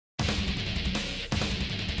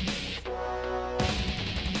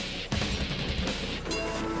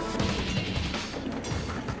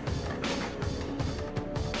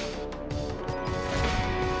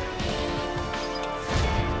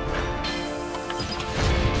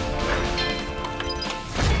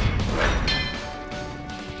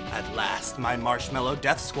least my Marshmallow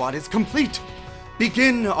Death Squad is complete.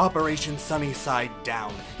 Begin Operation Sunnyside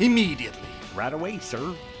Down immediately. Right away,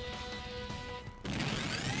 sir.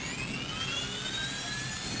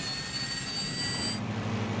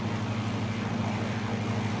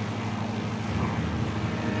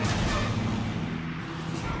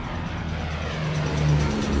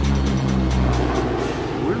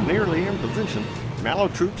 We're nearly in position. Mallow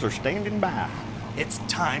troops are standing by. It's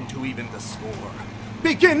time to even the score.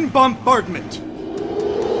 Begin bombardment!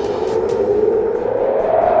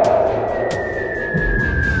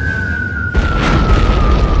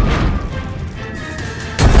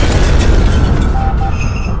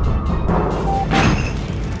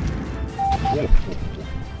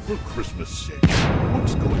 For Christmas' sake,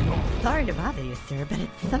 what's going on? Sorry to bother you, sir, but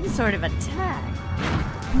it's some sort of attack.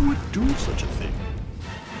 Who would do such a thing?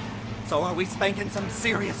 So are we spanking some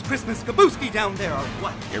serious Christmas kabooski down there, or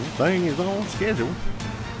what? Everything is on schedule.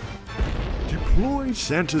 Deploy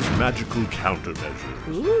Santa's magical countermeasures.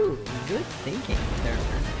 Ooh, good thinking, sir.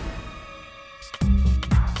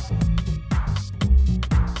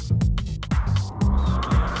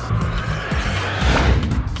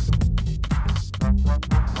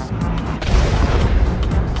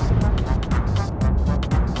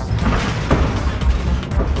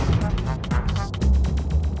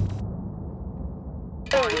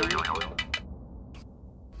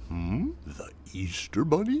 The Easter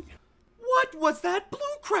Bunny? What was that blue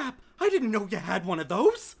crap? I didn't know you had one of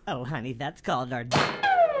those. Oh, honey, that's called our...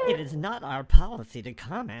 It is not our policy to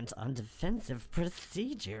comment on defensive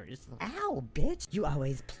procedures. Ow, bitch. You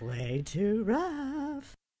always play too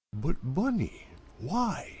rough. But Bunny,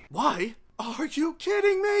 why? Why? Are you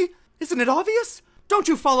kidding me? Isn't it obvious? Don't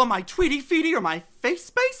you follow my Tweety Feety or my Face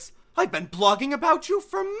Space? I've been blogging about you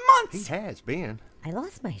for months. He has been. I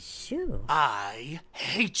lost my shoe. I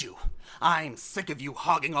hate you. I'm sick of you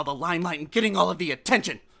hogging all the limelight and getting all of the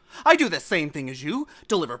attention. I do the same thing as you,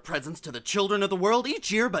 deliver presents to the children of the world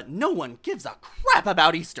each year, but no one gives a crap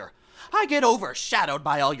about Easter. I get overshadowed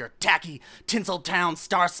by all your tacky, Tinseltown,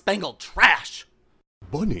 star-spangled trash.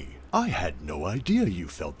 Bunny, I had no idea you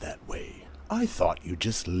felt that way. I thought you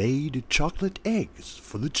just laid chocolate eggs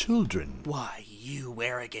for the children. Why, you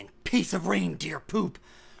arrogant piece of reindeer poop.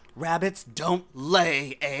 Rabbits don't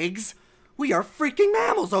lay eggs. We are freaking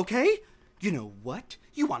mammals, okay? You know what?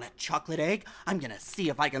 You want a chocolate egg? I'm gonna see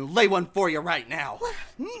if I can lay one for you right now.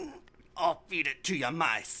 I'll feed it to you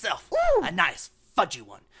myself. Ooh. A nice fudgy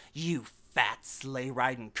one. You fat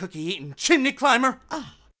sleigh-riding, cookie-eating chimney climber.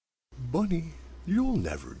 Bunny, you'll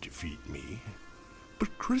never defeat me.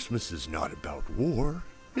 But Christmas is not about war.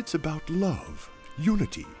 It's about love,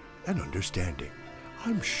 unity, and understanding.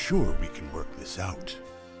 I'm sure we can work this out.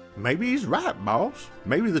 Maybe he's right, boss.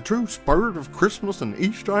 Maybe the true spirit of Christmas and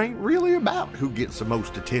Easter ain't really about who gets the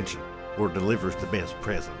most attention or delivers the best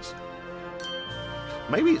presents.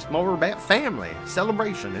 Maybe it's more about family,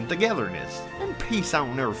 celebration, and togetherness, and peace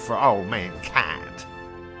on earth for all mankind.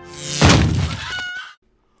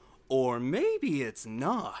 Or maybe it's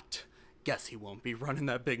not. Guess he won't be running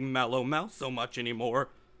that big mellow mouth so much anymore.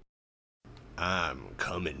 I'm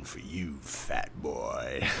coming for you, fat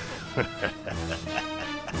boy.